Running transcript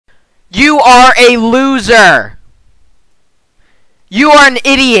You are a loser. You are an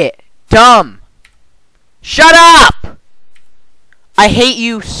idiot. Dumb. Shut up! I hate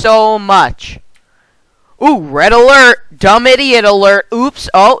you so much. Ooh, red alert. Dumb idiot alert. Oops.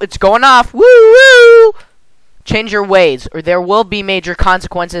 Oh, it's going off. Woo woo! Change your ways, or there will be major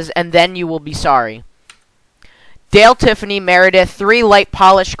consequences, and then you will be sorry. Dale Tiffany Meredith 3 light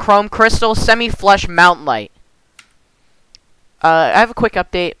polished chrome crystal semi-flush mount light. I have a quick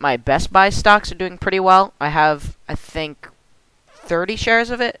update. My Best Buy stocks are doing pretty well. I have, I think, 30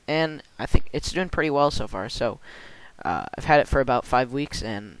 shares of it, and I think it's doing pretty well so far. So I've had it for about 5 weeks,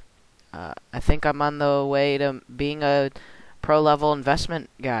 and I think I'm on the way to being a pro-level investment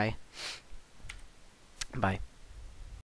guy. Bye.